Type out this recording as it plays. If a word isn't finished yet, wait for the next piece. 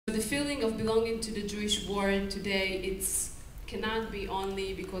feeling of belonging to the Jewish world today, cannot be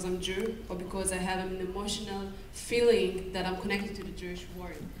only because I'm Jew or because I have an emotional feeling that I'm connected to the Jewish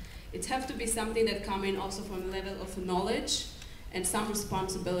world. It has to be something that comes in also from a level of knowledge and some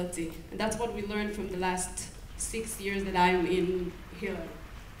responsibility. And that's what we learned from the last 6 years that I'm in Hillel.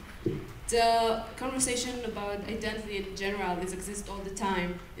 The conversation about identity in general exists all the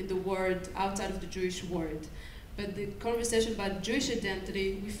time in the world outside of the Jewish world. But the conversation about Jewish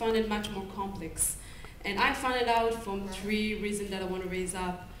identity, we find it much more complex. And I found it out from 3 reasons that I want to raise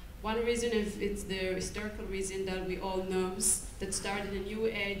up. One reason is it's the historical reason that we all know that started a new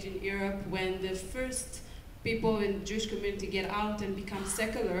age in Europe when the first people in the Jewish community get out and become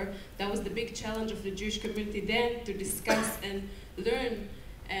secular. That was the big challenge of the Jewish community then, to discuss and learn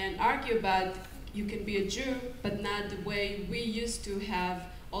and argue about you can be a Jew, but not the way we used to have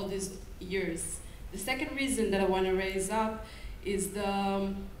all these years. The second reason that I want to raise up is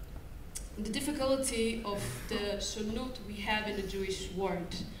the difficulty of the shonut we have in the Jewish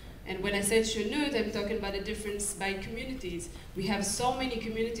world. And when I say shonut, I'm talking about the difference by communities. We have so many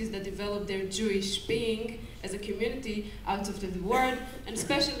communities that develop their Jewish being as a community out of the world, and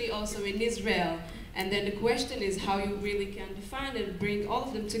especially also in Israel. And then the question is how you really can define and bring all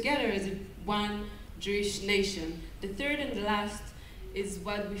of them together as one Jewish nation. The third and the last is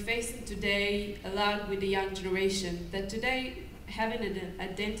what we're facing today a lot with the young generation, that today having an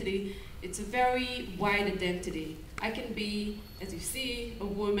identity, it's a very wide identity. I can be, as you see, a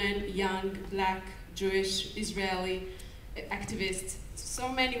woman, young, black, Jewish, Israeli, activist. So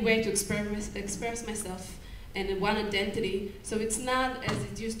many ways to express myself in one identity. So it's not as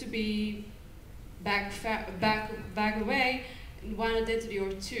it used to be back away, in one identity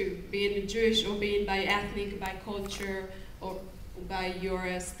or two, being Jewish or being by ethnic, by culture, or by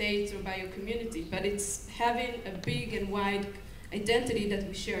your state or by your community. But it's having a big and wide identity that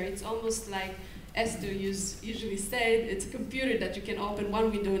we share. It's almost like Esther usually said, it's a computer that you can open one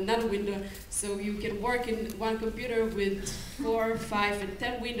window, another window, so you can work in one computer with 4, 5, and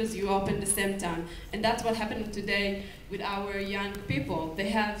 10 windows you open at the same time. And that's what happened today with our young people. They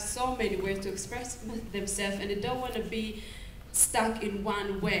have so many ways to express themselves, and they don't want to be stuck in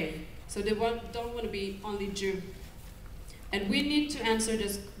one way. So they don't want to be only Jew. And we need to answer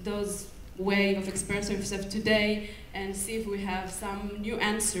those way of expressing yourself today and see if we have some new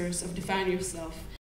answers of defining yourself.